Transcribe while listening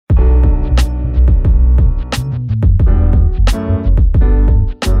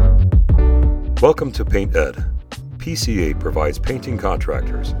Welcome to Paint Ed. PCA provides painting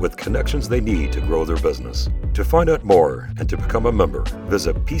contractors with connections they need to grow their business. To find out more and to become a member,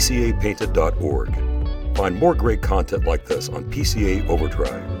 visit pcapainted.org. Find more great content like this on PCA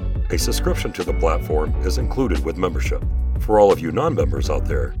Overdrive. A subscription to the platform is included with membership. For all of you non-members out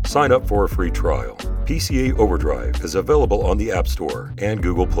there, sign up for a free trial. PCA Overdrive is available on the App Store and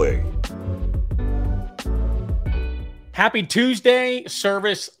Google Play. Happy Tuesday,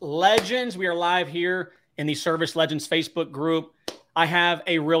 Service Legends. We are live here in the Service Legends Facebook group. I have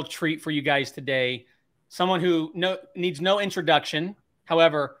a real treat for you guys today. Someone who needs no introduction.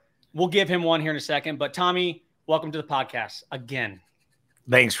 However, we'll give him one here in a second. But Tommy, welcome to the podcast again.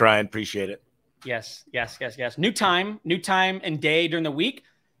 Thanks, Ryan. Appreciate it. Yes. New time and day during the week.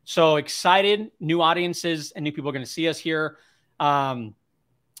 So excited. New audiences and new people are going to see us here.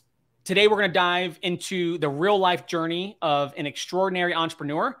 Today, we're going to dive into the real life journey of an extraordinary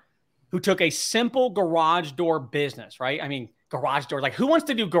entrepreneur who took a simple garage door business, right? I mean, garage doors, like who wants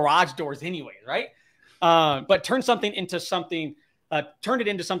to do garage doors anyway, right? But turned it into something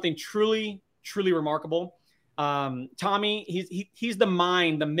truly, truly remarkable. Tommy, he's the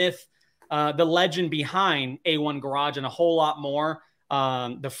mind, the myth, the legend behind A1 Garage and a whole lot more.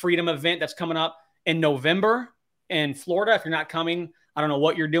 The Freedom event that's coming up in November in Florida. If you're not coming, I don't know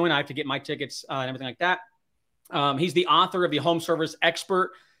what you're doing. I have to get my tickets and everything like that. He's the author of the Home Service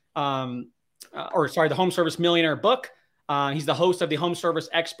Expert, the Home Service Millionaire book. He's the host of the Home Service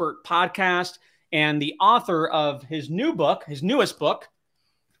Expert podcast and the author of his newest book,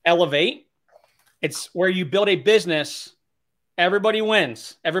 Elevate. It's where you build a business. Everybody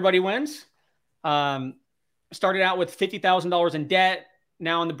wins. Started out with $50,000 in debt,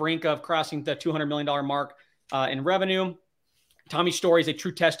 now on the brink of crossing the $200 million mark in revenue. Tommy's story is a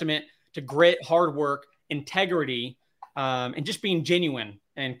true testament to grit, hard work, integrity, and just being genuine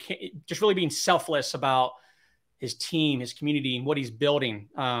and just really being selfless about his team, his community, and what he's building,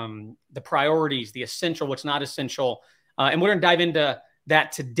 the priorities, the essential, what's not essential. And we're going to dive into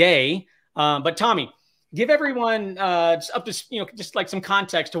that today. But Tommy, give everyone just like some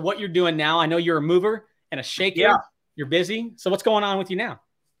context to what you're doing now. I know you're a mover and a shaker. Yeah. You're busy. So what's going on with you now?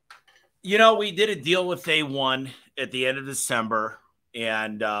 You know, we did a deal with A1 at the end of December,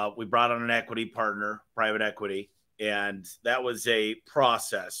 and we brought on an equity partner, private equity, and that was a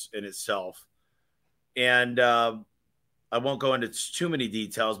process in itself. And I won't go into too many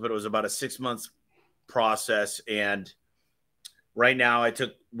details, but it was about a 6-month process. And right now I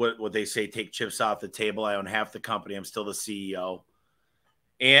took what they say, take chips off the table. I own half the company. I'm still the CEO.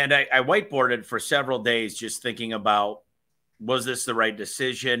 And I whiteboarded for several days just thinking about, was this the right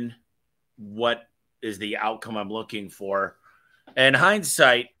decision? What is the outcome I'm looking for? And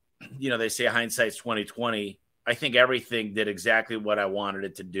hindsight, they say hindsight's 20/20. I think everything did exactly what I wanted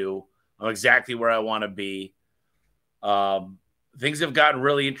it to do. I'm exactly where I want to be. Things have gotten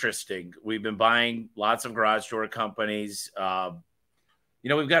really interesting. We've been buying lots of garage door companies.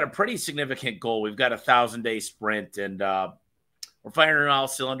 We've got a pretty significant goal. We've got a 1,000-day sprint, and we're firing on all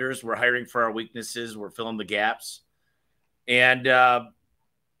cylinders. We're hiring for our weaknesses. We're filling the gaps. And,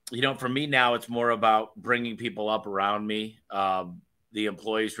 for me now, it's more about bringing people up around me. The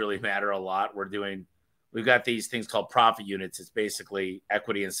employees really matter a lot. We've got these things called profit units. It's basically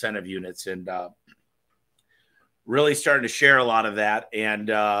equity incentive units, and really starting to share a lot of that. And,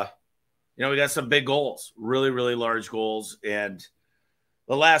 we got some big goals, really, really large goals. And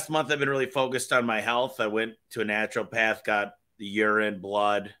the last month I've been really focused on my health. I went to a naturopath, got the urine,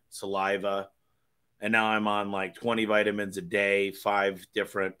 blood, saliva, and now I'm on like 20 vitamins a day, 5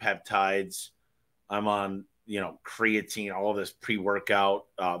 different peptides. I'm on, creatine, all of this pre-workout,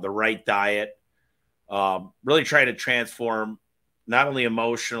 the right diet. Really trying to transform not only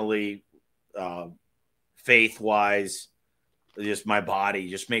emotionally, faith-wise, just my body,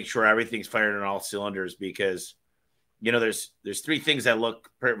 just make sure everything's firing on all cylinders, because, there's 3 things I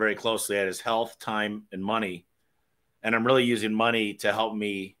look very, very closely at: is health, time, and money. And I'm really using money to help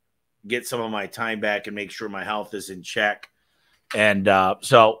me get some of my time back and make sure my health is in check. And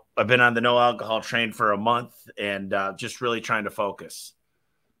so I've been on the no alcohol train for a month, and just really trying to focus.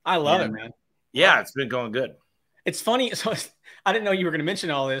 I love it, man. Yeah, it's been going good. It's funny. So I didn't know you were going to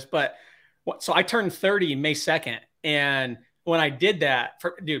mention all this, but so I turned 30 May 2nd. And when I did that,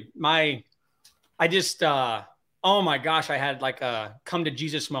 oh my gosh, I had like a come to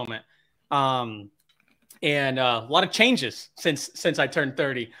Jesus moment. And a lot of changes since I turned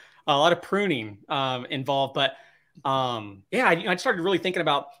 30, a lot of pruning involved. But I started really thinking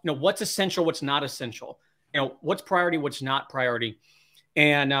about, what's essential, what's not essential, what's priority, what's not priority.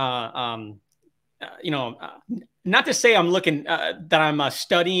 And not to say I'm looking that I'm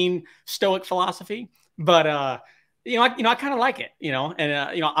studying Stoic philosophy, but I kind of like it,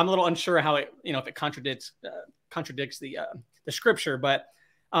 and I'm a little unsure how it, if it contradicts the scripture, but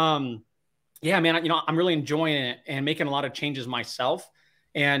yeah, man, I'm really enjoying it and making a lot of changes myself,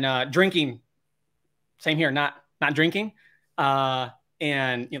 and drinking. Same here, not drinking, and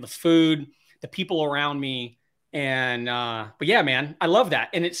the food, the people around me, and but yeah, man, I love that,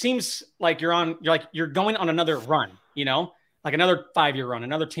 and it seems like you're going on another run, like another 5-year run,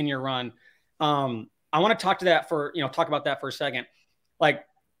 another 10-year run. I want to talk about that for a second. Like,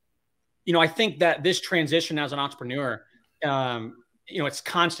 I think that this transition as an entrepreneur, it's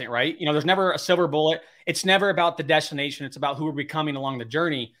constant, right? There's never a silver bullet. It's never about the destination. It's about who we're becoming along the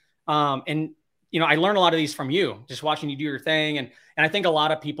journey. And I learned a lot of these from you, just watching you do your thing. And I think a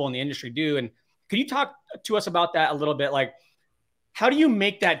lot of people in the industry do. And could you talk to us about that a little bit? Like, how do you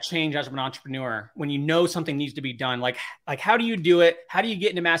make that change as an entrepreneur when you know something needs to be done? Like how do you do it? How do you get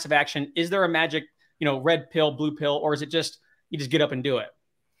into massive action? Is there a magic, red pill, blue pill, or is it just, you just get up and do it?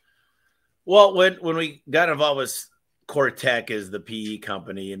 Well, when we got involved with Core Tech is the PE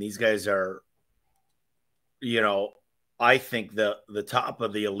company, and these guys are, I think the top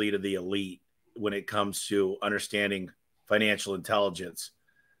of the elite when it comes to understanding financial intelligence.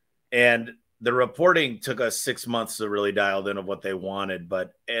 And the reporting took us 6 months to really dial in of what they wanted.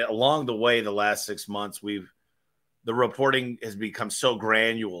 But along the way, the last 6 months, the reporting has become so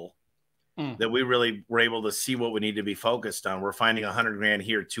granular that we really were able to see what we need to be focused on. We're finding $100,000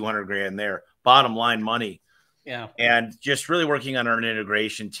 here, $200,000 there, bottom line money. Yeah. And just really working on our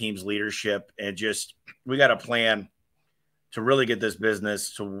integration team's leadership, and we got a plan to really get this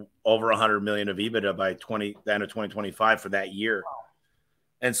business to over 100 million of EBITDA by the end of 2025 for that year. Wow.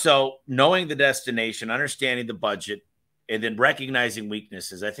 And so knowing the destination, understanding the budget, and then recognizing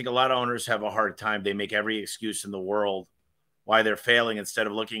weaknesses. I think a lot of owners have a hard time. They make every excuse in the world why they're failing instead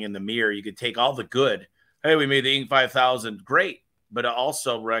of looking in the mirror. You could take all the good. Hey, we made the Inc. 5000. Great. But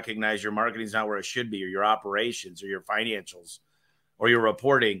also recognize your marketing's not where it should be, or your operations, or your financials, or your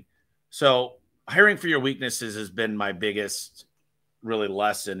reporting. So hiring for your weaknesses has been my biggest really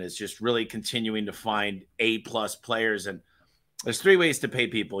lesson, is just really continuing to find A+ players. And there's 3 ways to pay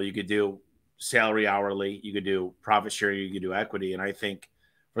people. You could do salary hourly, you could do profit sharing, you could do equity. And I think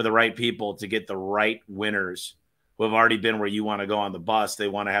for the right people, to get the right winners who have already been where you want to go on the bus, they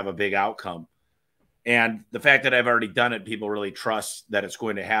want to have a big outcome. And the fact that I've already done it, people really trust that it's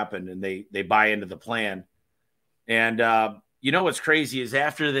going to happen, and they buy into the plan. And what's crazy is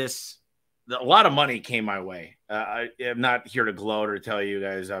after this, a lot of money came my way. I'm not here to gloat or tell you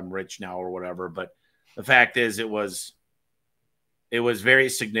guys I'm rich now or whatever, but the fact is it was very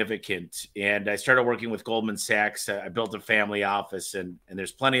significant. And I started working with Goldman Sachs. I built a family office, and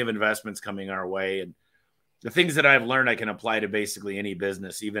there's plenty of investments coming our way. And the things that I've learned, I can apply to basically any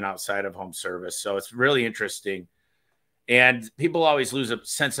business, even outside of home service. So it's really interesting. And people always lose a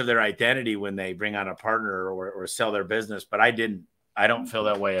sense of their identity when they bring on a partner or sell their business. But I don't feel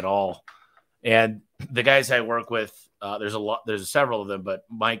that way at all. And the guys I work with, there's several of them, but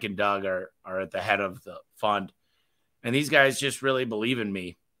Mike and Doug are at the head of the fund. And these guys just really believe in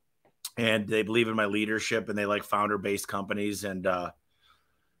me, and they believe in my leadership, and they like founder-based companies. And,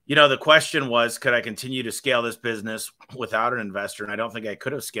 the question was, could I continue to scale this business without an investor? And I don't think I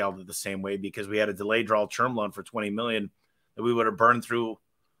could have scaled it the same way, because we had a delayed draw term loan for $20 million that we would have burned through,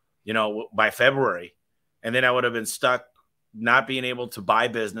 by February. And then I would have been stuck not being able to buy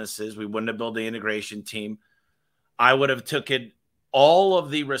businesses. We wouldn't have built the integration team. I would have taken all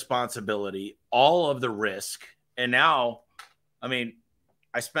of the responsibility, all of the risk. And now,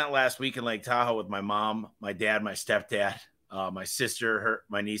 I spent last week in Lake Tahoe with my mom, my dad, my stepdad, my sister,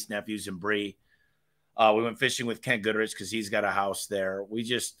 my niece, nephews, and Bree. We went fishing with Kent Goodrich because he's got a house there.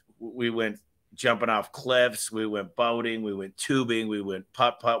 We went jumping off cliffs. We went boating. We went tubing. We went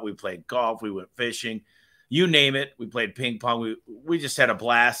putt-putt. We played golf. We went fishing. You name it. We played ping pong. We just had a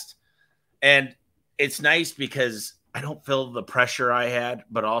blast. And it's nice because I don't feel the pressure I had,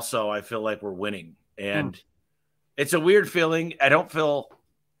 but also I feel like we're winning. And it's a weird feeling. I feel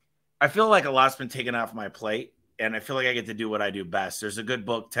like a lot's been taken off my plate, and I feel like I get to do what I do best. There's a good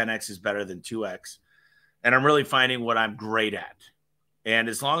book, 10X is better than 2X. And I'm really finding what I'm great at. And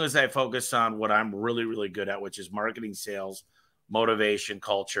as long as I focus on what I'm really, really good at, which is marketing, sales, motivation,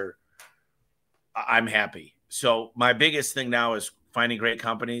 culture, I'm happy. So my biggest thing now is finding great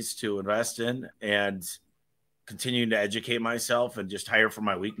companies to invest in and continuing to educate myself and just hire for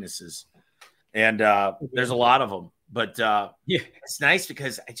my weaknesses. And there's a lot of them, but it's nice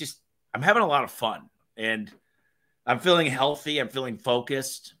because I'm having a lot of fun, and I'm feeling healthy. I'm feeling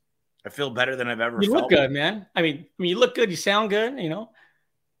focused. I feel better than I've ever You felt. look good, man. I mean, you look good. You sound good. Your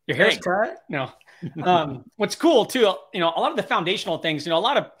hair's cut. What's cool too, a lot of the foundational things, a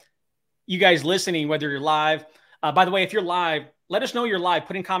lot of you guys listening, whether you're live, by the way, if you're live, let us know you're live,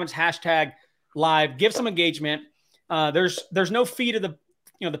 put in comments, #live, give some engagement. There's no fee to the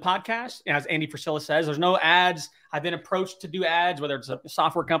podcast. As Andy Priscilla says, there's no ads. I've been approached to do ads, whether it's a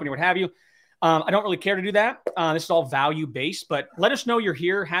software company, what have you. I don't really care to do that. This is all value-based, but let us know you're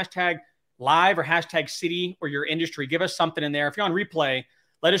here, #live or #city or your industry. Give us something in there. If you're on replay,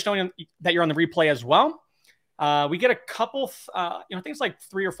 let us know that you're on the replay as well. We get a couple, I think it's like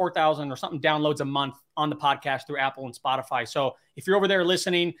 3,000 or 4,000 or something downloads a month on the podcast through Apple and Spotify. So if you're over there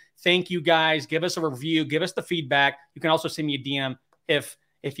listening, thank you guys. Give us a review. Give us the feedback. You can also send me a DM if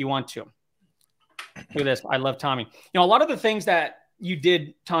you want to. Look at this. I love Tommy. A lot of the things that you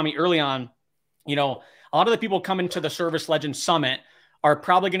did, Tommy, early on, a lot of the people coming to the ServiceLegend Summit are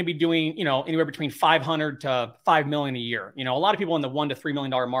probably going to be doing, anywhere between 500 to 5 million a year. A lot of people in the $1 to $3 million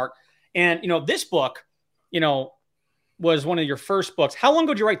mark. And, this book, was one of your first books. How long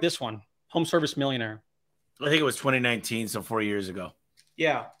ago did you write this one? Home Service Millionaire. I think it was 2019. So 4 years ago.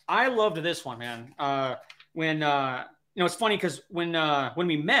 Yeah. I loved this one, man. It's funny because when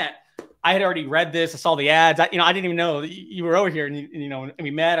we met, I had already read this. I saw the ads. I didn't even know you were over here and we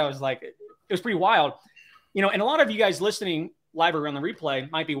met. I was like, it was pretty wild, and a lot of you guys listening live or on the replay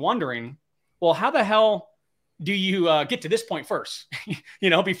might be wondering, well, how the hell do you get to this point first,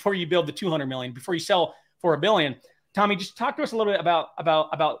 before you build the 200 million, before you sell for $1 billion? Tommy, just talk to us a little bit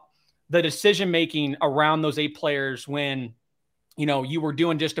about the decision-making around those 8 players when, you were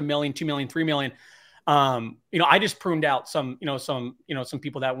doing just $1 million, $2 million, $3 million. I just pruned out some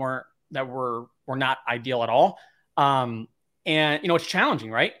people that were not ideal at all. And, it's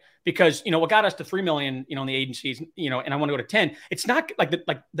challenging, right? Because, what got us to 3 million, in the agencies, and I want to go to 10, it's not like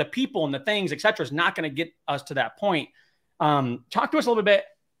the people and the things, et cetera, is not going to get us to that point. Talk to us a little bit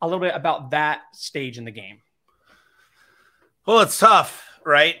about that stage in the game. Well, it's tough,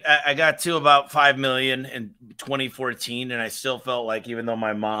 right? I got to about 5 million in 2014. And I still felt like, even though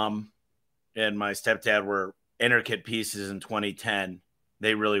my mom and my stepdad were intricate pieces in 2010,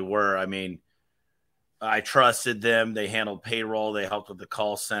 they really were. I mean, I trusted them. They handled payroll. They helped with the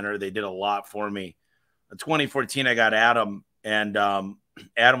call center. They did a lot for me. In 2014, I got Adam, and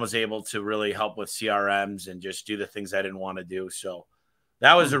Adam was able to really help with CRMs and just do the things I didn't want to do. So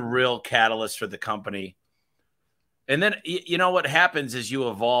that was a real catalyst for the company. And then, what happens is you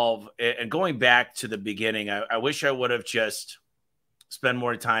evolve. And going back to the beginning, I wish I would have just spent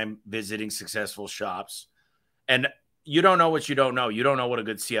more time visiting successful shops. And you don't know what you don't know. You don't know what a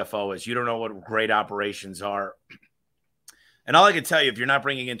good CFO is. You don't know what great operations are. And all I can tell you, if you're not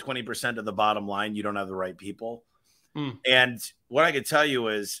bringing in 20% of the bottom line, you don't have the right people. And what I can tell you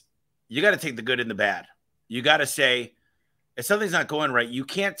is you got to take the good and the bad. You got to say, if something's not going right, you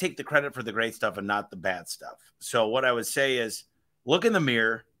can't take the credit for the great stuff and not the bad stuff. So what I would say is look in the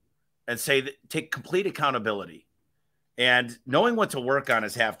mirror and say, take complete accountability. And knowing what to work on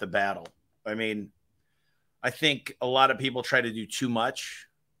is half the battle. I mean, I think a lot of people try to do too much.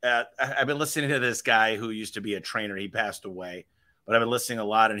 I've been listening to this guy who used to be a trainer. He passed away, but I've been listening a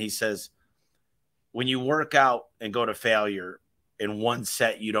lot. And he says, when you work out and go to failure in one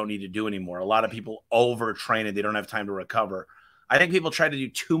set, you don't need to do anymore. A lot of people overtrain and they don't have time to recover. I think people try to do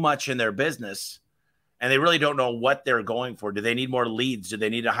too much in their business and they really don't know what they're going for. Do they need more leads? Do they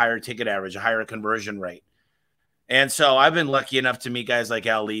need a higher ticket average, a higher conversion rate? And so I've been lucky enough to meet guys like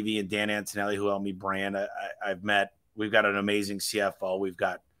Al Levy and Dan Antonelli who helped me brand. We've got an amazing CFO. We've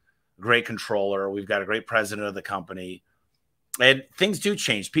got a great controller. We've got a great president of the company. And things do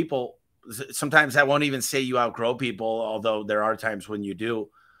change. People, sometimes I won't even say you outgrow people, although there are times when you do.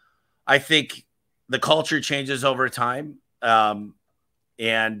 I think the culture changes over time.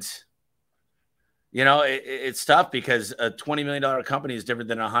 It's tough because a $20 million company is different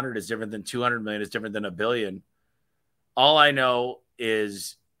than 100, is different than 200 million, is different than $1 billion. All I know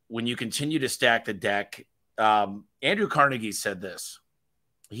is when you continue to stack the deck, Andrew Carnegie said this.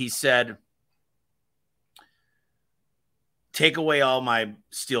 He said, take away all my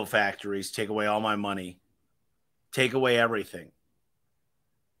steel factories, take away all my money, take away everything.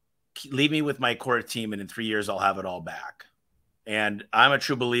 Leave me with my core team, and in 3 years, I'll have it all back. And I'm a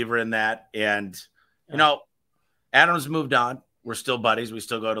true believer in that. And, Adam's moved on. We're still buddies. We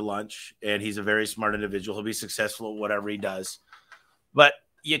still go to lunch, and he's a very smart individual. He'll be successful at whatever he does. But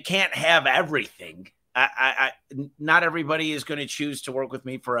you can't have everything. Not everybody is going to choose to work with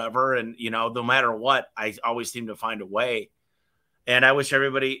me forever. And, no matter what, I always seem to find a way. And I wish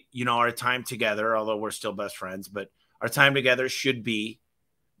everybody, our time together, although we're still best friends, but our time together should be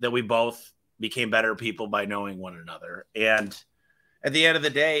that we both became better people by knowing one another. And at the end of the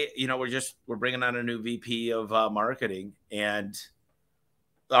day, you know, we're bringing on a new VP of marketing, and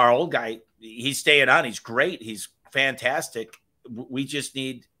our old guy, he's staying on. He's great. He's fantastic. We just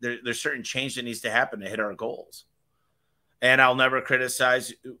need, there's certain change that needs to happen to hit our goals. And I'll never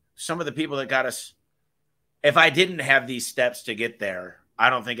criticize some of the people that got us. If I didn't have these steps to get there, I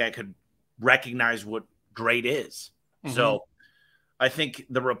don't think I could recognize what great is. Mm-hmm. So I think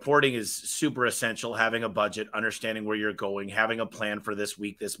the reporting is super essential, having a budget, understanding where you're going, having a plan for this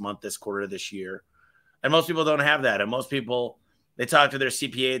week, this month, this quarter, this year. And most people don't have that. And most people, they talk to their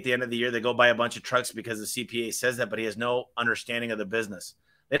CPA at the end of the year. They go buy a bunch of trucks because the CPA says that, but he has no understanding of the business.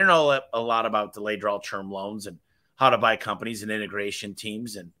 They don't know a lot about delayed draw term loans and how to buy companies and integration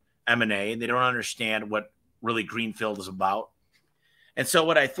teams and M&A. And they don't understand what really Greenfield is about. And so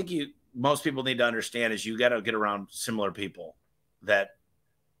what I think most people need to understand is you got to get around similar people that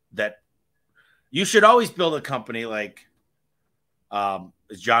you should always build a company like, as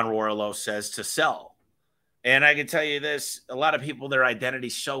John Warlow says, to sell. And I can tell you this, a lot of people, their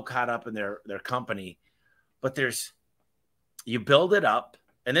identity's so caught up in their company, but you build it up.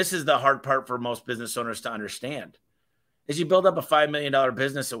 And this is the hard part for most business owners to understand is you build up a $5 million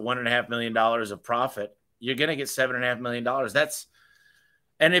business at $1.5 million of profit, you're going to get $7.5 million.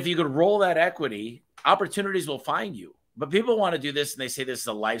 And if you could roll that equity, opportunities will find you. But people want to do this and they say this is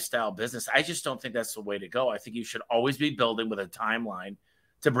a lifestyle business. I just don't think that's the way to go. I think you should always be building with a timeline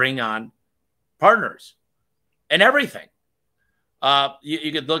to bring on partners and everything.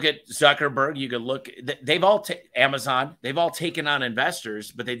 You could look at Zuckerberg. You could look, Amazon, they've all taken on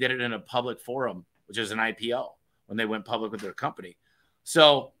investors, but they did it in a public forum, which is an IPO when they went public with their company.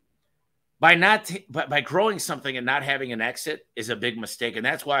 So by growing something and not having an exit is a big mistake. And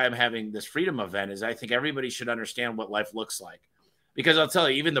that's why I'm having this freedom event is I think everybody should understand what life looks like. Because I'll tell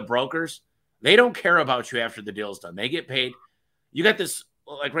you, even the brokers, they don't care about you after the deal's done. They get paid. You got this,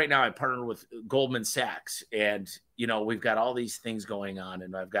 like right now I partner with Goldman Sachs and, you know, we've got all these things going on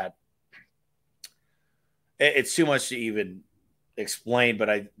and it's too much to even explain, but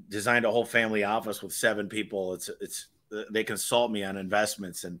I designed a whole family office with 7 people. They consult me on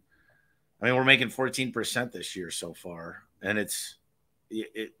investments and, I mean, we're making 14% this year so far. And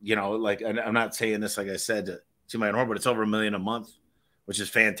you know, like, I'm not saying this, like I said, to my horn, but it's over $1 million a month, which is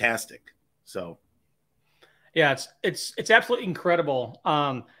fantastic. So. Yeah, it's absolutely incredible.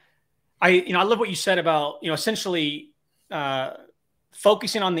 I love what you said about, you know, essentially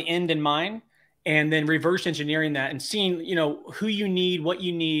focusing on the end in mind and then reverse engineering that and seeing, you know, who you need, what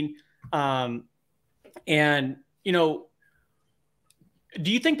you need. And, you know, do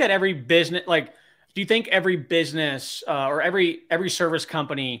you think that every business, or every service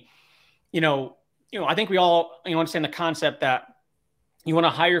company, you know, I think we all, you know, understand the concept that you want to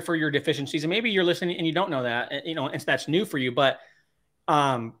hire for your deficiencies, and maybe you're listening and you don't know that, you know, and that's new for you. But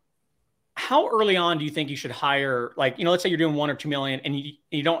how early on do you think you should hire? Like, you know, let's say you're doing $1 or $2 million and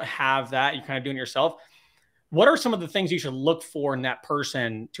you don't have that, you're kind of doing it yourself. What are some of the things you should look for in that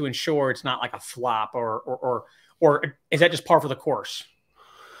person to ensure it's not like a flop, or is that just par for the course?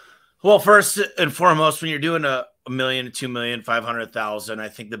 Well, first and foremost, when you're doing $1 million, $2 million, 500,000, I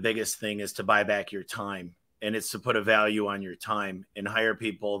think the biggest thing is to buy back your time, and it's to put a value on your time and hire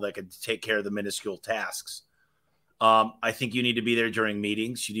people that can take care of the minuscule tasks. I think you need to be there during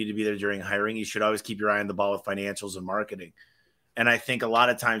meetings. You need to be there during hiring. You should always keep your eye on the ball with financials and marketing. And I think a lot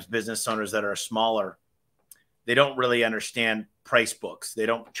of times business owners that are smaller, they don't really understand price books. They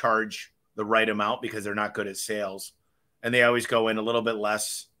don't charge the right amount because they're not good at sales. And they always go in a little bit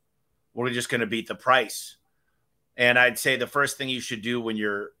less. We're just going to beat the price. And I'd say the first thing you should do when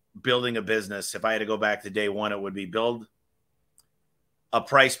you're building a business, if I had to go back to day one, it would be build a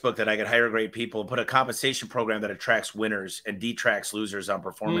price book that I could hire great people and put a compensation program that attracts winners and detracts losers on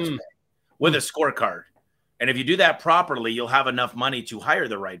performance pay with a scorecard. And if you do that properly, you'll have enough money to hire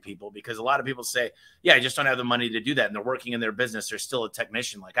the right people, because a lot of people say, yeah, I just don't have the money to do that. And they're working in their business. They're still a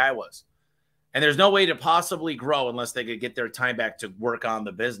technician like I was. And there's no way to possibly grow unless they could get their time back to work on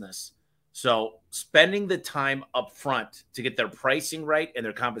the business. So spending the time up front to get their pricing right and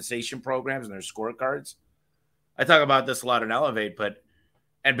their compensation programs and their scorecards. I talk about this a lot in Elevate,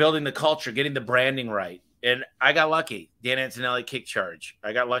 and building the culture, getting the branding right. And I got lucky. Dan Antonelli, Kick Charge.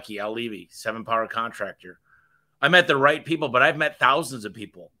 I got lucky. Al Levy, 7-Power Contractor. I met the right people, but I've met thousands of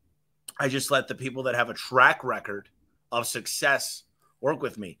people. I just let the people that have a track record of success work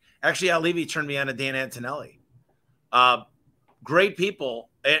with me. Actually, Al Levy turned me on to Dan Antonelli. Great people.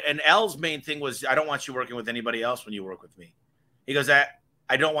 And Al's main thing was, I don't want you working with anybody else when you work with me. He goes, I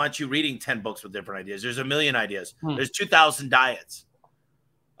don't want you reading 10 books with different ideas. There's 1 million ideas. There's 2,000 diets.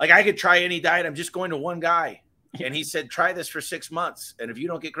 Like I could try any diet. I'm just going to one guy. And he said, try this for 6 months. And if you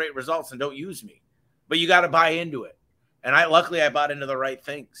don't get great results, then don't use me. But you got to buy into it. And luckily I bought into the right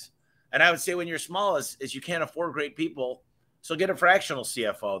things. And I would say when you're small is you can't afford great people. So get a fractional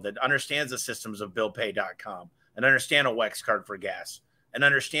CFO that understands the systems of BillPay.com and understand a WEX card for gas and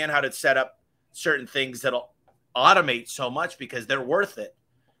understand how to set up certain things that'll automate so much because they're worth it.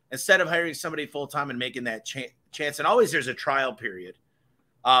 Instead of hiring somebody full-time and making that chance. And always there's a trial period.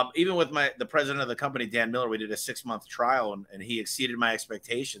 Even with the president of the company, Dan Miller, we did a 6-month trial and he exceeded my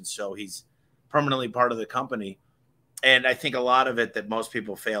expectations. So he's permanently part of the company. And I think a lot of it that most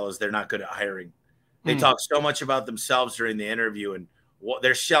people fail is they're not good at hiring. They talk so much about themselves during the interview and what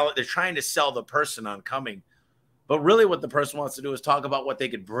they're trying to sell the person on coming. But really what the person wants to do is talk about what they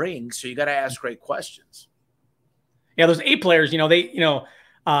could bring. So you got to ask great questions. Yeah. Those A players, they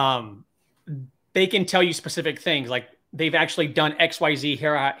can tell you specific things like they've actually done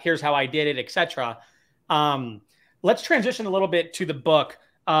XYZ. Here's how I did it, etc. Let's transition a little bit to the book,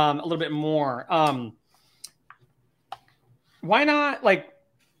 a little bit more. Why not,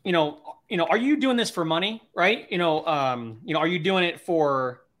 are you doing this for money, right? Are you doing it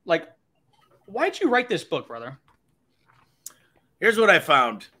for why'd you write this book, brother? Here's what I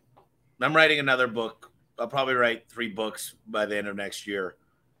found. I'm writing another book. I'll probably write 3 books by the end of next year.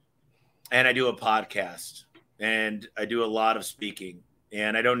 And I do a podcast and I do a lot of speaking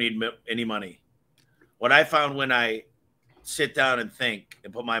and I don't need any money. What I found when I sit down and think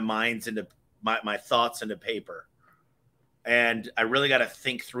and put my minds into my thoughts into paper, and I really got to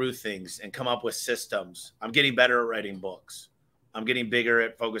think through things and come up with systems. I'm getting better at writing books. I'm getting bigger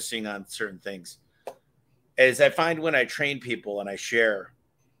at focusing on certain things. As I find when I train people and I share,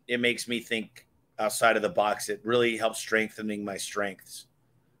 it makes me think outside of the box. It really helps strengthen my strengths.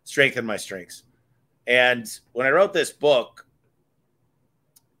 And when I wrote this book,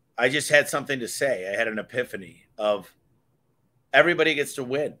 I just had something to say. I had an epiphany of everybody gets to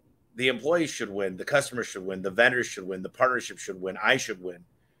win. The employees should win. The customers should win. The vendors should win. The partnership should win. I should win.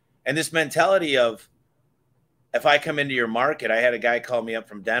 And this mentality of, if I come into your market, I had a guy call me up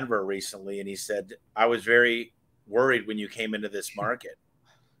from Denver recently, and he said, I was very worried when you came into this market.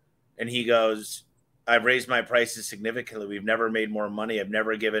 And he goes, I've raised my prices significantly. We've never made more money. I've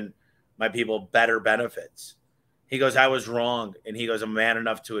never given my people better benefits. He goes, I was wrong. And he goes, I'm man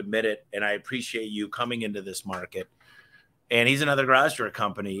enough to admit it. And I appreciate you coming into this market. And he's another garage door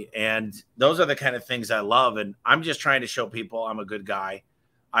company. And those are the kind of things I love. And I'm just trying to show people I'm a good guy.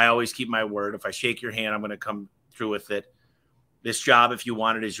 I always keep my word. If I shake your hand, I'm going to come through with it. This job, if you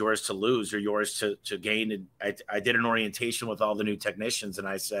want it, is yours to lose or yours to gain. And I did an orientation with all the new technicians. And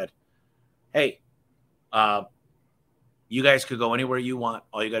I said, hey, you guys could go anywhere you want.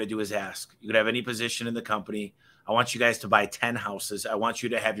 All you got to do is ask. You could have any position in the company. I want you guys to buy 10 houses. I want you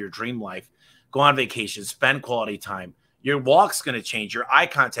to have your dream life. Go on vacation, spend quality time. Your walk's going to change. Your eye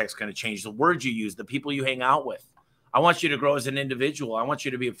contact's going to change. The words you use, the people you hang out with. I want you to grow as an individual. I want you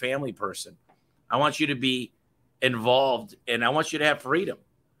to be a family person. I want you to be involved, and I want you to have freedom.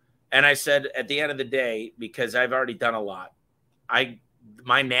 And I said, at the end of the day, because I've already done a lot,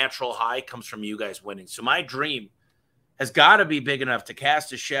 my natural high comes from you guys winning. So my dream has got to be big enough to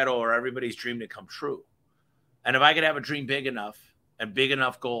cast a shadow or everybody's dream to come true. And if I could have a dream big enough and big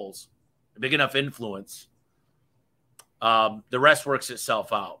enough goals, big enough influence, the rest works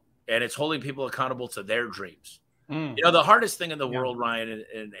itself out. And it's holding people accountable to their dreams. The hardest thing in the world, Ryan,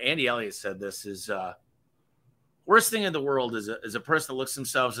 and Andy Elliott said this, is worst thing in the world is a person that looks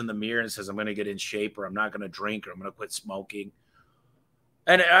themselves in the mirror and says, I'm going to get in shape, or I'm not going to drink, or I'm going to quit smoking.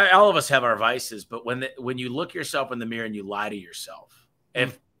 And all of us have our vices, but when you look yourself in the mirror and you lie to yourself,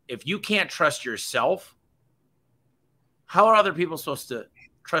 if you can't trust yourself, how are other people supposed to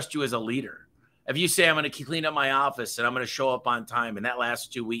trust you as a leader? If you say, I'm going to clean up my office and I'm going to show up on time, and that lasts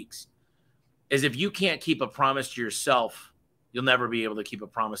 2 weeks, is if you can't keep a promise to yourself, you'll never be able to keep a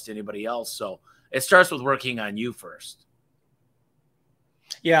promise to anybody else. So it starts with working on you first.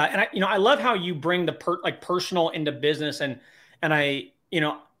 Yeah. And I love how you bring the personal into business, and I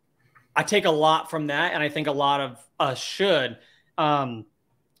take a lot from that, and I think a lot of us should. And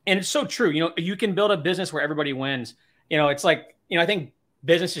it's so true. You can build a business where everybody wins. It's like, I think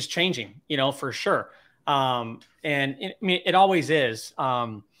business is changing, for sure. And it always is.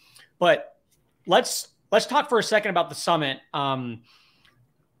 But let's talk for a second about the summit.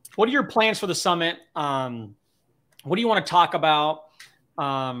 What are your plans for the summit? What do you want to talk about?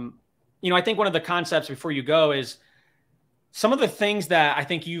 I think one of the concepts before you go is some of the things that I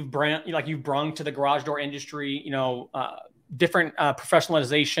think you've brung to the garage door industry, different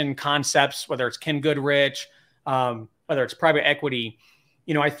professionalization concepts, whether it's Ken Goodrich, whether it's private equity,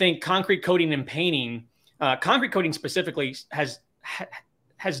 I think concrete coating and painting, concrete coating specifically has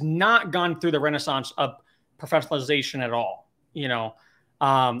not gone through the renaissance of professionalization at all.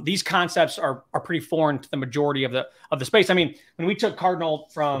 These concepts are pretty foreign to the majority of the space. I mean, when we took Cardinal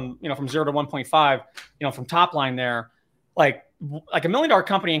from 0 to 1.5, from top line there, like $1 million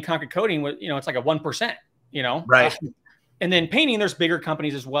company in concrete coating, it's like a 1%, Right. And then painting, there's bigger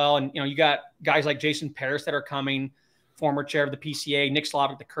companies as well. And, you got guys like Jason Paris that are coming, former chair of the PCA, Nick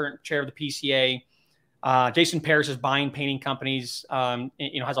Slavic, the current chair of the PCA. Jason Paris is buying painting companies,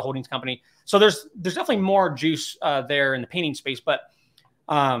 has a holdings company. So there's definitely more juice there in the painting space. But,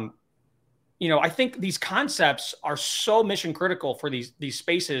 I think these concepts are so mission critical for these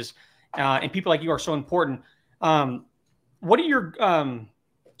spaces, and people like you are so important. What are your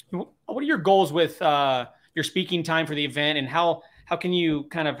goals with your speaking time for the event, and how can you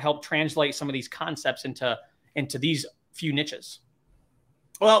kind of help translate some of these concepts into these few niches?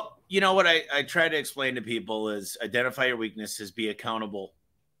 Well, what I try to explain to people is identify your weaknesses, be accountable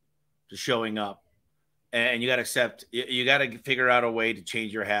to showing up, and you got to figure out a way to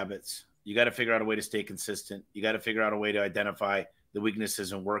change your habits. You got to figure out a way to stay consistent. You got to figure out a way to identify the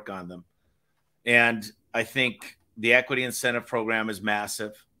weaknesses and work on them. And I think the equity incentive program is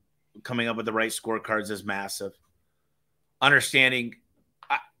massive. Coming up with the right scorecards is massive. Understanding,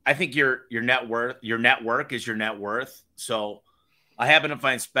 I think your network is your net worth. So I happen to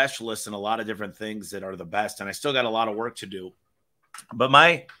find specialists in a lot of different things that are the best, and I still got a lot of work to do. But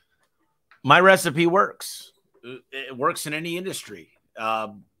my recipe works. It works in any industry.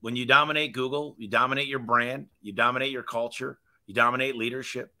 When you dominate Google, you dominate your brand, you dominate your culture, you dominate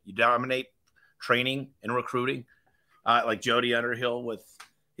leadership, you dominate training and recruiting. Like Jody Underhill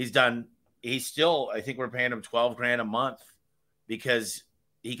he's still, I think we're paying him $12,000 a month because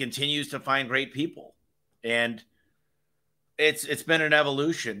he continues to find great people. And it's been an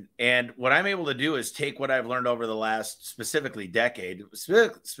evolution. And what I'm able to do is take what I've learned over the last specifically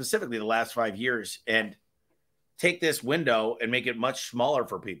the last 5 years, and take this window and make it much smaller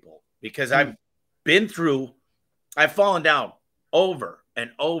for people, because I've fallen down over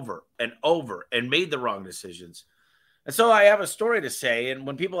and over and over and made the wrong decisions. And so I have a story to say. And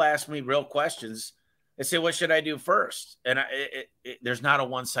when people ask me real questions, they say, what should I do first? And there's not a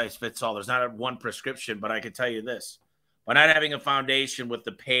one size fits all. There's not a one prescription, but I can tell you this: by not having a foundation with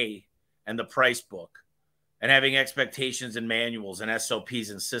the pay and the price book, and having expectations and manuals and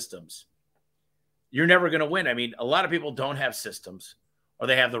SOPs and systems, you're never going to win. I mean, a lot of people don't have systems, or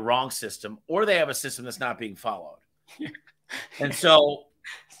they have the wrong system, or they have a system that's not being followed. And so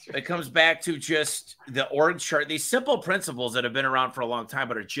it comes back to just the org chart, these simple principles that have been around for a long time,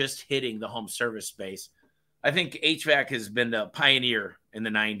 but are just hitting the home service space. I think HVAC has been a pioneer in the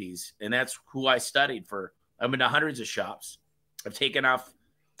 90s, and that's who I studied for. I've been to hundreds of shops. I've taken off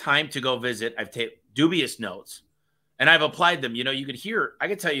time to go visit. I've taken dubious notes, and I've applied them. I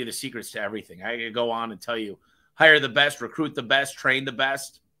could tell you the secrets to everything. I could go on and tell you, hire the best, recruit the best, train the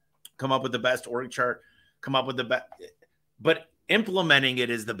best, come up with the best org chart, come up with the best. But implementing it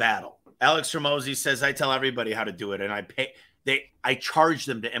is the battle. Alex Ramosi says, I tell everybody how to do it, and I charge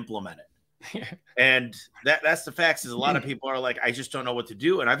them to implement it. And that's the facts. Is a lot of people are like, I just don't know what to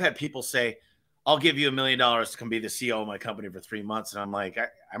do. And I've had people say, I'll give you $1 million to come be the CEO of my company for 3 months. And I'm like,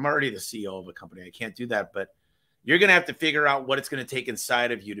 I'm already the CEO of a company. I can't do that. But you're going to have to figure out what it's going to take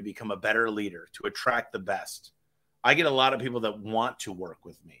inside of you to become a better leader, to attract the best. I get a lot of people that want to work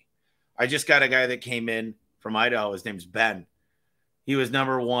with me. I just got a guy that came in from Idaho. His name's Ben. He was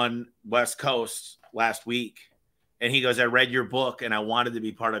 #1 West Coast last week. And he goes, I read your book and I wanted to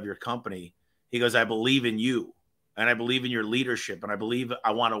be part of your company. He goes, I believe in you, and I believe in your leadership, and I believe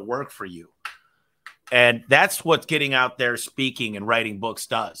I want to work for you. And that's what getting out there, speaking and writing books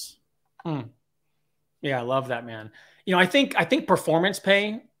does. Yeah, I love that, man. I think performance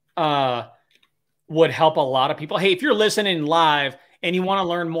pay would help a lot of people. Hey, if you're listening live and you want to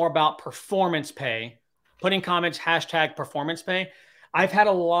learn more about performance pay, put in comments #performance pay. I've had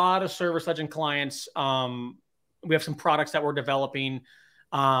a lot of ServiceLegend clients. We have some products that we're developing,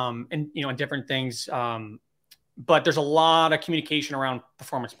 and different things. But there's a lot of communication around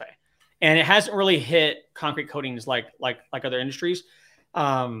performance pay, and it hasn't really hit concrete coatings like other industries.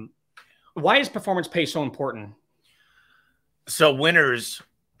 Why is performance pay so important? So winners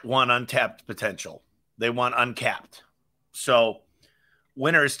want untapped potential. They want uncapped. So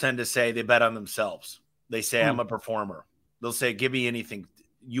winners tend to say they bet on themselves. They say, I'm a performer. They'll say, give me anything.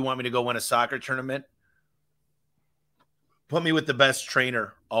 You want me to go win a soccer tournament? Put me with the best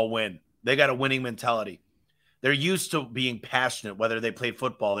trainer. I'll win. They got a winning mentality. They're used to being passionate, whether they played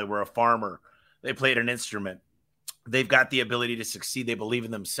football, they were a farmer, they played an instrument. they've got the ability to succeed. They believe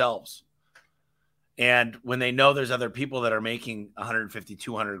in themselves. And when they know there's other people that are making 150,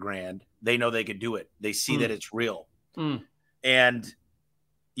 200 grand, they know they could do it. They see that it's real. And,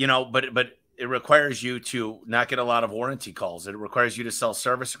 you know, but it requires you to not get a lot of warranty calls. It requires you to sell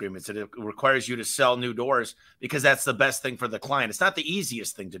service agreements. It requires you to sell new doors because that's the best thing for the client. It's not the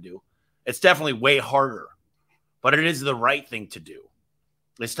easiest thing to do. It's definitely way harder, but it is the right thing to do.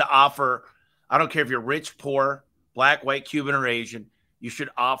 It's to offer, I don't care if you're rich, poor, black, white, Cuban, or Asian, you should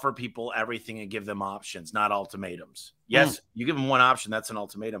offer people everything and give them options, not ultimatums. Yes, you give them one option, that's an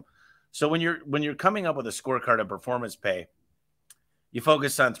ultimatum. So when you're coming up with a scorecard of performance pay, you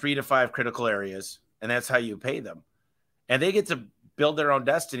focus on 3 to 5 critical areas, and that's how you pay them. And they get to build their own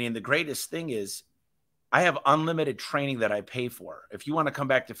destiny. And the greatest thing is I have unlimited training that I pay for. If you want to come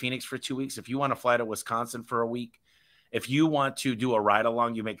back to Phoenix for 2 weeks, if you want to fly to Wisconsin for a week, if you want to do a ride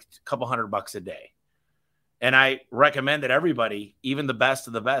along, you make a couple $100 a day. And I recommend that everybody, even the best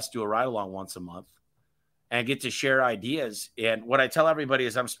of the best, do a ride along once a month and get to share ideas. And what I tell everybody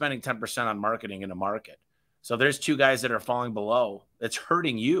is I'm spending 10% on marketing in a market. So there's 2 guys that are falling below. That's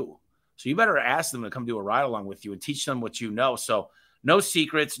hurting you. So you better ask them to come do a ride along with you and teach them what you know. So no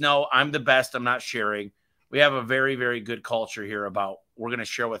secrets. No, I'm the best. I'm not sharing. We have a very, very good culture here about we're going to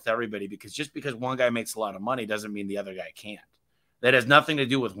share with everybody, because just because one guy makes a lot of money doesn't mean the other guy can't. That has nothing to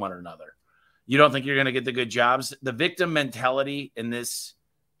do with one another. You don't think you're going to get the good jobs. The victim mentality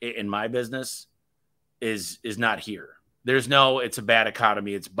in my business is not here. There's no, it's a bad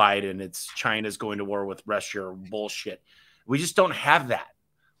economy. It's Biden. It's China's going to war with Russia bullshit. We just don't have that.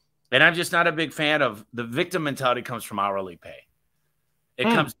 And I'm just not a big fan of the victim mentality. Comes from hourly pay. It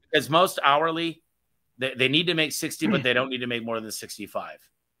comes because most hourly, they need to make 60, but they don't need to make more than 65.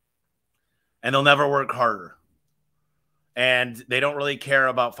 And they'll never work harder. And they don't really care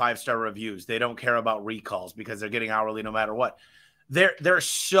about 5-star reviews. They don't care about recalls because they're getting hourly no matter what. They're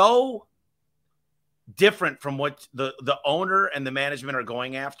so different from what the owner and the management are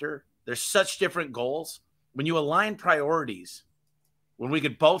going after. There's such different goals. When you align priorities, when we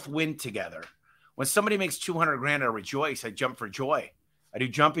could both win together, when somebody makes 200 grand, I rejoice. I jump for joy. I do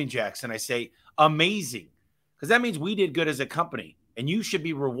jumping jacks and I say, amazing. Because that means we did good as a company and you should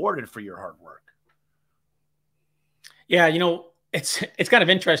be rewarded for your hard work. Yeah, you know, it's kind of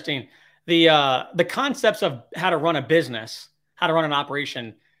interesting. The concepts of how to run a business, how to run an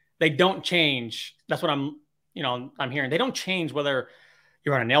operation, they don't change. That's what I'm hearing. They don't change whether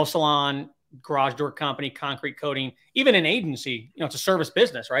you're on a nail salon, garage door company, concrete coating, even an agency. You know, it's a service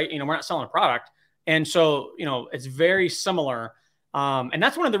business, right? You know, we're not selling a product. And so, you know, it's very similar. And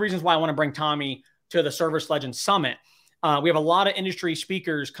that's one of the reasons why I want to bring Tommy to the ServiceLegend Summit. We have a lot of industry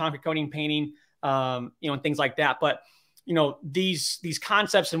speakers, concrete coating, painting, and things like that. But you know, these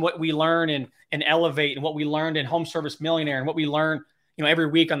concepts and what we learn and elevate, and what we learned in Home Service Millionaire, and what we learn, you know, every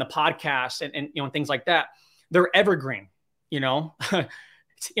week on the podcast and and things like that, they're evergreen.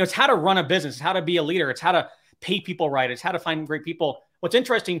 It's how to run a business, it's how to be a leader, it's how to pay people right, it's how to find great people. What's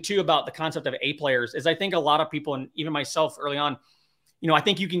interesting too about the concept of A players is I think a lot of people, and even myself early on, I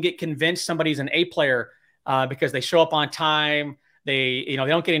think you can get convinced somebody's an A player because they show up on time, they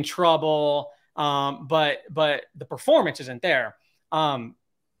don't get in trouble. But the performance isn't there.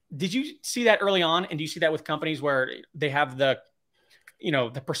 Did you see that early on? And do you see that with companies where they have the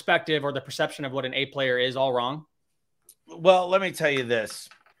perspective or the perception of what an A player is all wrong? Well, let me tell you this.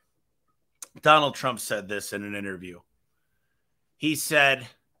 Donald Trump said this in an interview. He said,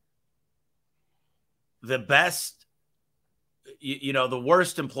 the best, the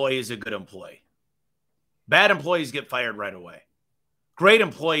worst employee is a good employee. Bad employees get fired right away. Great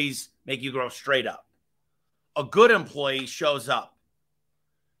employees make you grow straight up. A good employee shows up.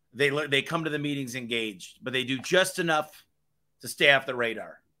 They come to the meetings engaged, but they do just enough to stay off the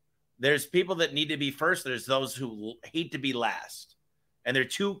radar. There's people that need to be first. There's those who hate to be last. And they're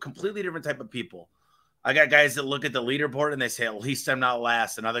 2 completely different type of people. I got guys that look at the leaderboard and they say, at least I'm not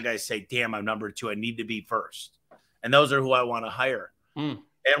last. And other guys say, damn, I'm number 2. I need to be first. And those are who I want to hire. And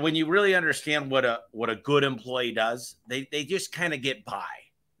when you really understand what a good employee does, they just kind of get by.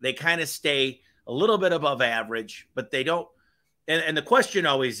 They kind of stay a little bit above average, but they don't. And the question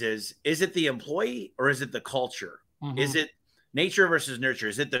always is it the employee or is it the culture? Is it nature versus nurture?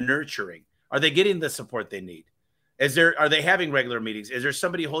 Is it the nurturing? Are they getting the support they need? Are they having regular meetings? Is there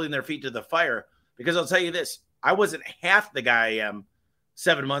somebody holding their feet to the fire? Because I'll tell you this, I wasn't half the guy I am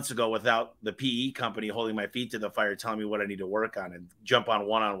 7 months ago without the PE company holding my feet to the fire, telling me what I need to work on and jump on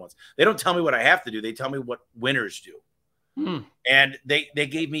one-on-ones. They don't tell me what I have to do. They tell me what winners do. And they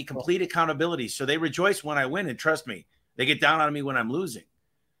gave me complete accountability. So they rejoice when I win. And trust me, they get down on me when I'm losing.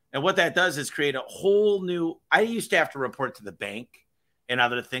 And what that does is create a whole new, I used to have to report to the bank and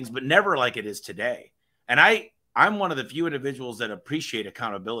other things, but never like it is today. And I'm one of the few individuals that appreciate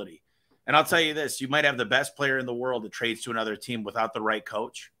accountability. And I'll tell you this, you might have the best player in the world that trades to another team. Without the right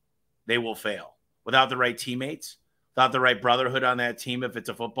coach, they will fail. Without the right teammates, without the right brotherhood on that team, if it's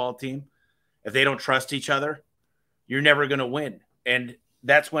a football team, if they don't trust each other, you're never going to win. And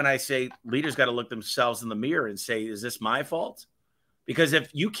that's when I say leaders got to look themselves in the mirror and say, is this my fault? Because if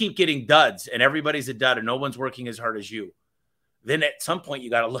you keep getting duds and everybody's a dud and no one's working as hard as you, then at some point you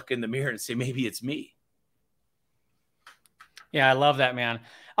got to look in the mirror and say, maybe it's me. Yeah, I love that, man.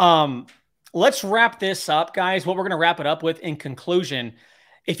 Let's wrap this up, guys. What we're going to wrap it up with in conclusion,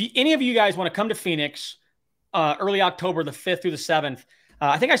 if any of you guys want to come to Phoenix early October, the 5th through the 7th,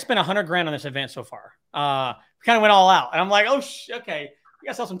 I think I spent $100,000 on this event so far. Kind of went all out. And I'm like, oh, okay, we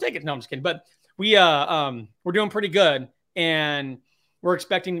got to sell some tickets. No, I'm just kidding. But we're doing pretty good. And we're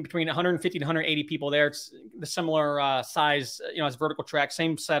expecting between 150 to 180 people there. It's the similar size, as vertical track,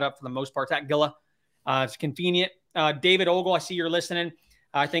 same setup for the most part. It's at Gilla. It's convenient. David Ogle, I see you're listening.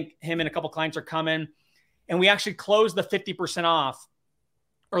 I think him and a couple clients are coming. And we actually closed the 50% off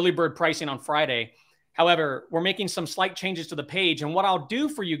early bird pricing on Friday. However, we're making some slight changes to the page. And what I'll do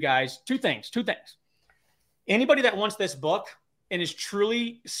for you guys, two things. Anybody that wants this book and is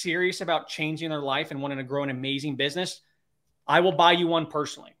truly serious about changing their life and wanting to grow an amazing business, I will buy you one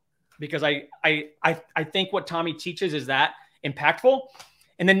personally, because I think what Tommy teaches is that impactful.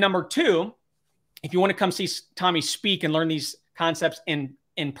 And then number two, if you want to come see Tommy speak and learn these concepts in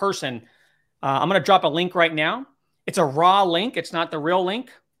person, I'm going to drop a link right now. It's a raw link. It's not the real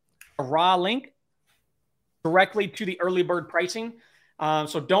link. A raw link directly to the early bird pricing.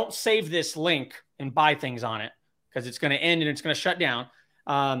 So don't save this link and buy things on it, because it's going to end and it's going to shut down.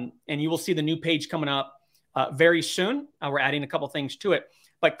 And you will see the new page coming up very soon. We're adding a couple things to it.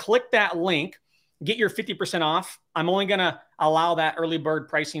 But click that link, get your 50% off. I'm only going to allow that early bird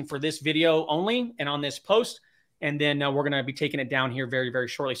pricing for this video only and on this post. And then we're going to be taking it down here very, very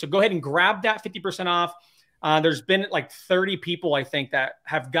shortly. So go ahead and grab that 50% off. There's been like 30 people, I think, that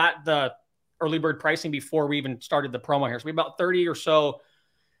have got the early bird pricing before we even started the promo here. So we have about 30 or so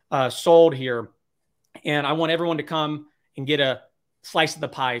sold here. And I want everyone to come and get a slice of the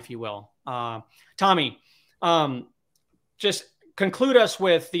pie, if you will. Tommy, just conclude us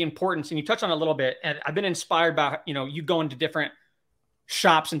with the importance, and you touched on it a little bit, and I've been inspired by, you going to different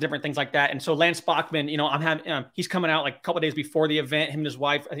shops and different things like that. And so Lance Bachman, I'm having, he's coming out like a couple of days before the event, him and his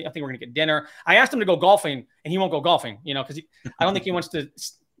wife. I think we're going to get dinner. I asked him to go golfing, and he won't go golfing, because I don't think he wants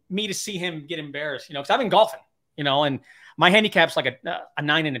me to see him get embarrassed, because I've been golfing, and my handicap's like a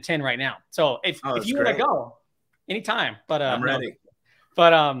 9 and a 10 right now. So if you want to go anytime, but I'm ready.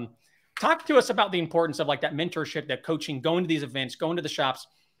 But talk to us about the importance of like that mentorship, that coaching, going to these events, going to the shops,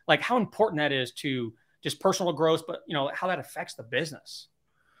 like how important that is to just personal growth, but how that affects the business.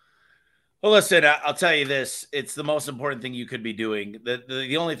 Well, listen, I'll tell you this. It's the most important thing you could be doing.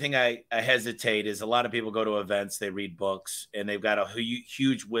 The only thing I hesitate is a lot of people go to events, they read books, and they've got a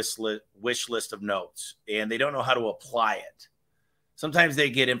huge wish list of notes, and they don't know how to apply it. Sometimes they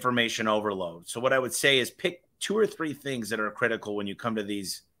get information overload. So what I would say is pick 2 or 3 things that are critical when you come to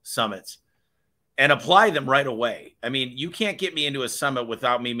these summits and apply them right away. I mean, you can't get me into a summit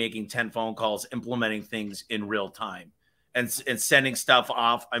without me making 10 phone calls, implementing things in real time and sending stuff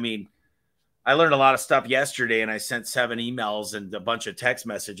off. I mean, I learned a lot of stuff yesterday, and I sent 7 emails and a bunch of text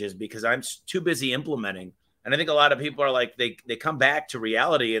messages because I'm too busy implementing. And I think a lot of people are like, they come back to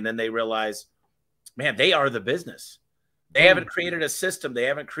reality, and then they realize, man, they are the business. They haven't created a system. They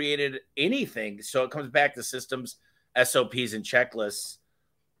haven't created anything. So it comes back to systems, SOPs, and checklists.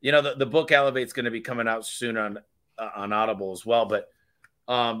 The book Elevate's going to be coming out soon on Audible as well. But,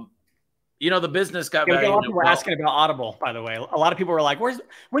 the business got a lot of people were asking about Audible, by the way. A lot of people were like, when's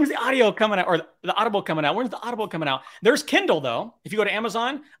the audio coming out, or the Audible coming out? When's the Audible coming out? There's Kindle, though. If you go to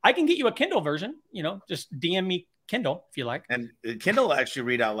Amazon, I can get you a Kindle version. Just DM me Kindle if you like. And Kindle will actually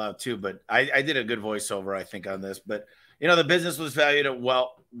read out loud too. But I did a good voiceover, I think, on this. But, the business was valued at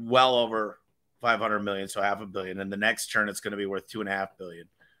well over 500 million, so $500 million. And the next turn, it's going to be worth $2.5 billion.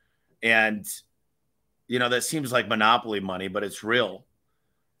 And, that seems like monopoly money, but it's real.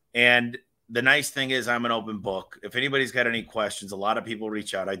 And the nice thing is I'm an open book. If anybody's got any questions, a lot of people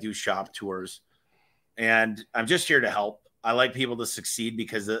reach out. I do shop tours, and I'm just here to help. I like people to succeed,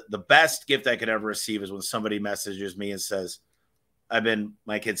 because the best gift I could ever receive is when somebody messages me and says, I've been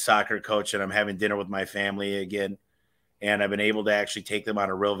my kid's soccer coach and I'm having dinner with my family again. And I've been able to actually take them on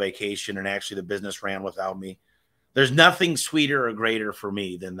a real vacation, and actually the business ran without me. There's nothing sweeter or greater for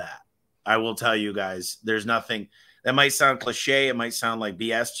me than that. I will tell you guys, there's nothing. That might sound cliche. It might sound like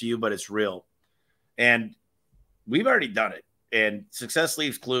BS to you, but it's real. And we've already done it. And success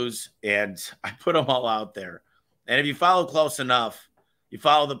leaves clues, and I put them all out there. And if you follow close enough, you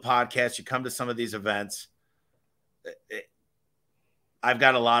follow the podcast, you come to some of these events, I've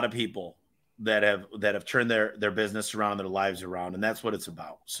got a lot of people that have turned their business around, their lives around, and that's what it's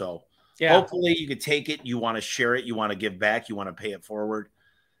about. So hopefully you could take it, you want to share it, you want to give back, you want to pay it forward.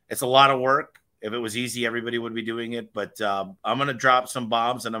 It's a lot of work. If it was easy, everybody would be doing it. But I'm going to drop some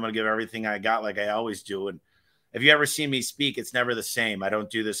bombs, and I'm going to give everything I got like I always do. And if you ever see me speak, it's never the same. I don't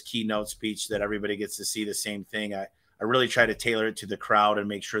do this keynote speech that everybody gets to see the same thing. I really try to tailor it to the crowd and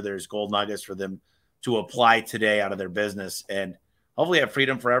make sure there's gold nuggets for them to apply today out of their business, and hopefully have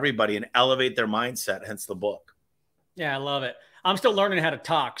freedom for everybody and elevate their mindset, hence the book. Yeah, I love it. I'm still learning how to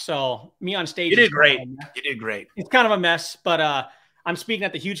talk. So me on stage. You did great. You did great. It's kind of a mess, but I'm speaking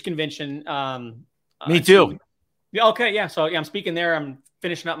at the huge convention. Me too. Okay. Yeah. So yeah, I'm speaking there. I'm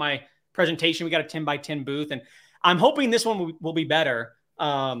finishing up my presentation. We got a 10 by 10 booth, and I'm hoping this one will be better.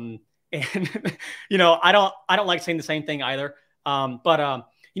 And you know, I don't like saying the same thing either. But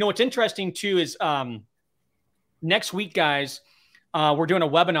you know, what's interesting too is next week, guys, we're doing a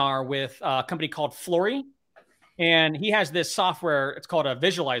webinar with a company called Flory, and he has this software. It's called a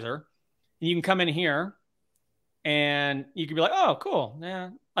visualizer. And you can come in here and you can be like, oh, cool. Yeah.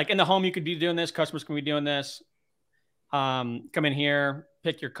 Like in the home, you could be doing this. Customers can be doing this. Come in here,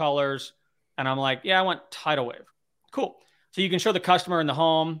 pick your colors. And I'm like, yeah, I want tidal wave. Cool. So you can show the customer in the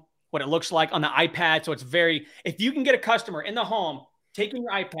home what it looks like on the iPad. So it's if you can get a customer in the home, taking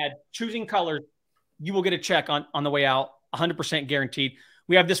your iPad, choosing colors, you will get a check on the way out, 100% guaranteed.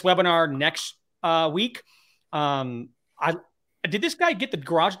 We have this webinar next week. Did this guy get the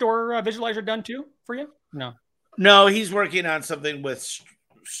garage door visualizer done too for you? No, he's working on something with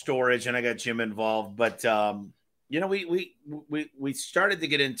storage, and I got Jim involved. But you know, we started to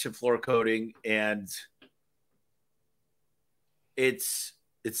get into floor coating, and it's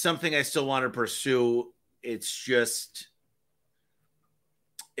something I still want to pursue. It's just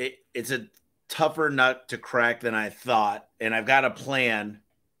it's a tougher nut to crack than I thought, and I've got a plan,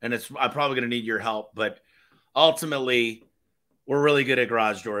 and I'm probably going to need your help. But ultimately, we're really good at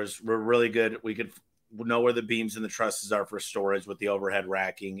garage doors. We're really good. We could know where the beams and the trusses are for storage with the overhead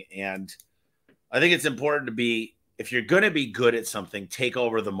racking, and I think it's important to be, if you're going to be good at something, take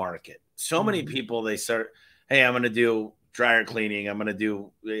over the market. So many people, they start, hey, I'm going to do dryer cleaning, I'm going to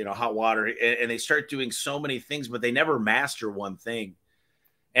do, you know, hot water, and they start doing so many things, but they never master one thing.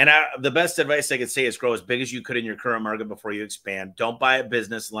 And the best advice I could say is grow as big as you could in your current market before you expand. Don't buy a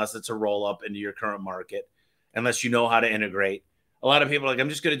business unless it's a roll up into your current market, unless you know how to integrate. A lot of people are like, I'm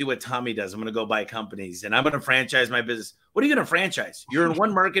just going to do what Tommy does. I'm going to go buy companies and I'm going to franchise my business. What are you going to franchise? You're in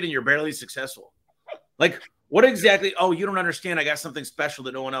one market and you're barely successful. Like, what exactly? Oh, you don't understand. I got something special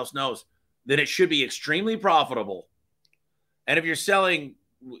that no one else knows. Then it should be extremely profitable. And if you're selling,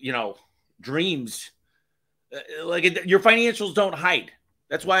 you know, dreams, your financials don't hide.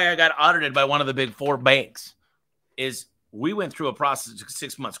 That's why I got audited by one of the big 4 banks. Is we went through a process of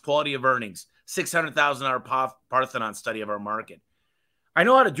 6 months, quality of earnings, $600,000 Parthenon study of our market. I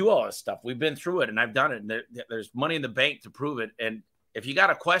know how to do all this stuff. We've been through it, and I've done it. And there's money in the bank to prove it. And if you got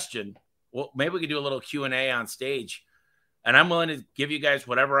a question, well, maybe we could do a little Q&A on stage, and I'm willing to give you guys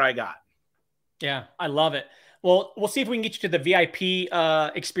whatever I got. Yeah, I love it. Well, we'll see if we can get you to the VIP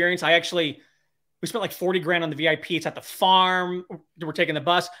experience. We spent like 40 grand on the VIP. It's at the farm. We're taking the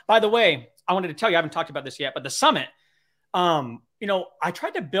bus. By the way, I wanted to tell you, I haven't talked about this yet, but the summit, you know, I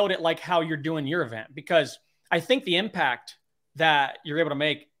tried to build it like how you're doing your event, because I think the impact that you're able to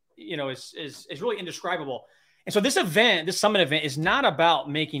make, you know, is really indescribable. And so this summit event is not about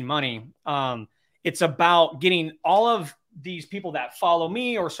making money. It's about getting all of these people that follow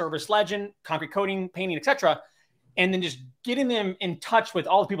me or ServiceLegend, concrete coating, painting, etc., and then just getting them in touch with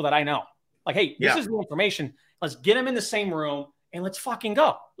all the people that I know. Like, hey, this is the information. Let's get them in the same room and let's fucking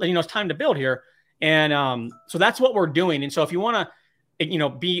go. You know, it's time to build here. And so that's what we're doing. And so if you want to, you know,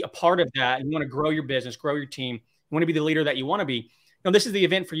 be a part of that, and you want to grow your business, grow your team, you want to be the leader that you want to be, you know, this is the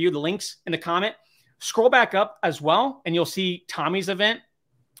event for you. The link's in the comment. Scroll back up as well, and you'll see Tommy's event.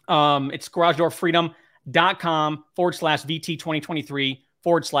 It's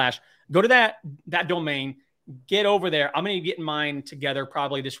garagedoorfreedom.com/VT2023/ Go to that domain. Get over there. I'm going to get mine together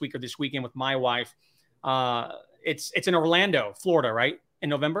probably this week or this weekend with my wife. It's in Orlando, Florida, right? In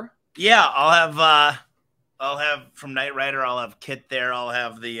November? Yeah, I'll have from Knight Rider, I'll have Kit there. I'll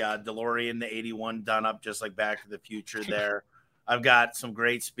have the DeLorean, the 81 done up just like Back to the Future there. I've got some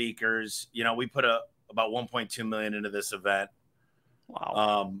great speakers. You know, we put about 1.2 million into this event.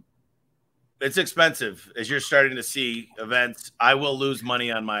 Wow. it's expensive as you're starting to see events. I will lose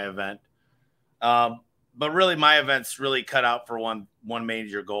money on my event. But really my events really cut out for one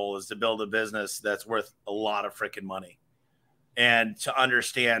major goal is to build a business that's worth a lot of freaking money. And to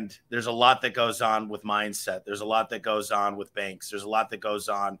understand there's a lot that goes on with mindset. There's a lot that goes on with banks. There's a lot that goes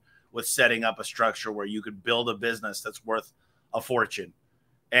on with setting up a structure where you could build a business that's worth a fortune.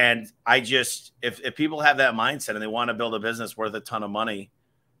 And I just, if people have that mindset and they want to build a business worth a ton of money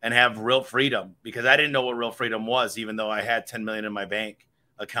and have real freedom, because I didn't know what real freedom was, even though I had 10 million in my bank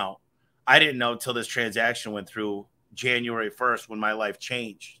account. I didn't know until this transaction went through January 1st when my life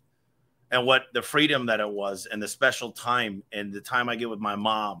changed. And what the freedom that it was and the special time and the time I get with my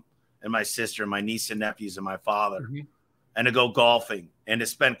mom and my sister and my niece and nephews and my father and to go golfing and to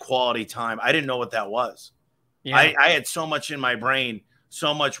spend quality time. I didn't know what that was. Yeah. I had so much in my brain,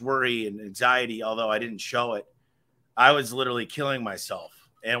 so much worry and anxiety, although I didn't show it. I was literally killing myself.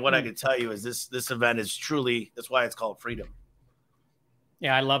 And what I can tell you is this event is truly, that's why it's called freedom.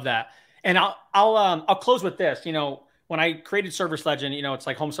 Yeah, I love that. And I'll close with this. You know, when I created ServiceLegend, you know, it's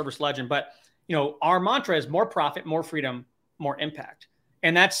like home service legend, but you know, our mantra is more profit, more freedom, more impact.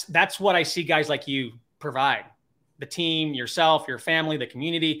 And that's what I see guys like you provide. The team, yourself, your family, the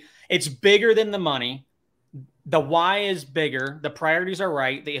community. It's bigger than the money. The why is bigger. The priorities are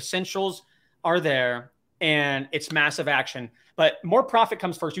right. The essentials are there, and it's massive action. But more profit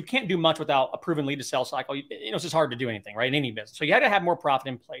comes first. You can't do much without a proven lead to sales cycle. You know, it's just hard to do anything, right? In any business. So you had to have more profit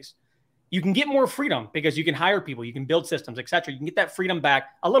in place. You can get more freedom because you can hire people, you can build systems, et cetera. You can get that freedom back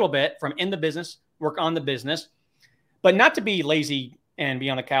a little bit from in the business, work on the business, but not to be lazy and be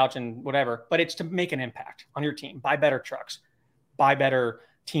on the couch and whatever, but it's to make an impact on your team. Buy better trucks, buy better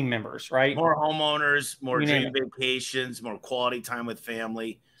team members, right? More homeowners, more dream vacations, more quality time with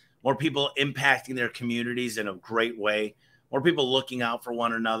family, more people impacting their communities in a great way, more people looking out for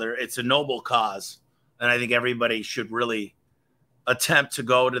one another. It's a noble cause. And I think everybody should really attempt to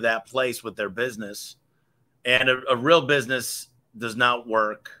go to that place with their business. And a real business does not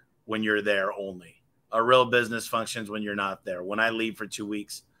work when you're there only. A real business functions when you're not there. When I leave for 2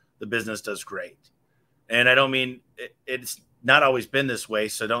 weeks, the business does great. And I don't mean it's not always been this way.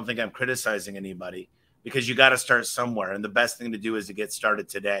 So don't think I'm criticizing anybody, because you got to start somewhere. And the best thing to do is to get started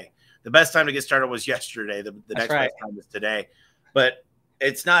today. The best time to get started was yesterday. The next best time is today. But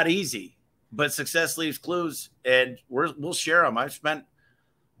it's not easy. But success leaves clues, and we'll share them. I've spent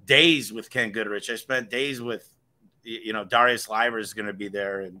days with Ken Goodrich. I spent days with, you know, Darius Liver is going to be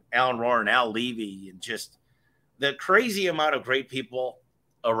there, and Alan Rohr and Al Levy, and just the crazy amount of great people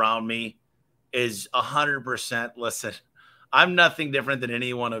around me is 100%. Listen, I'm nothing different than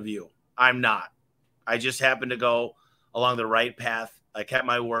any one of you. I'm not. I just happened to go along the right path. I kept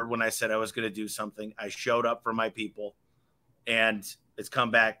my word when I said I was going to do something. I showed up for my people, and it's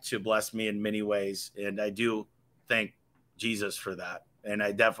come back to bless me in many ways. And I do thank Jesus for that. And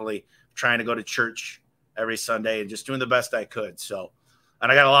I definitely trying to go to church every Sunday and just doing the best I could. So,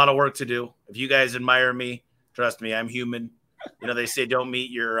 and I got a lot of work to do. If you guys admire me, trust me, I'm human. You know, they say don't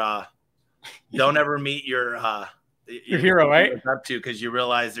ever meet your hero, right? Up to, because you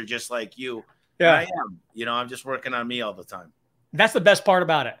realize they're just like you. Yeah, I am. You know, I'm just working on me all the time. That's the best part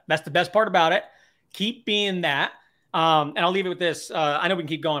about it. That's the best part about it. Keep being that. And I'll leave it with this. I know we can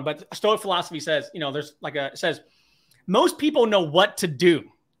keep going, but Stoic philosophy says, you know, there's like it says, most people know what to do.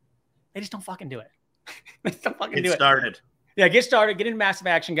 They just don't fucking do it. They just don't fucking do it. Get started. Yeah, get started. Get into massive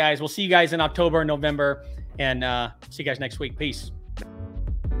action, guys. We'll see you guys in October and November, and see you guys next week. Peace.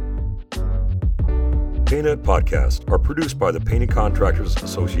 PaintNet podcasts are produced by the Painting Contractors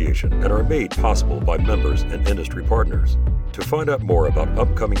Association and are made possible by members and industry partners. To find out more about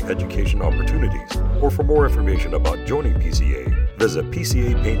upcoming education opportunities or for more information about joining PCA, visit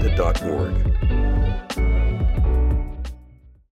pcapainted.org.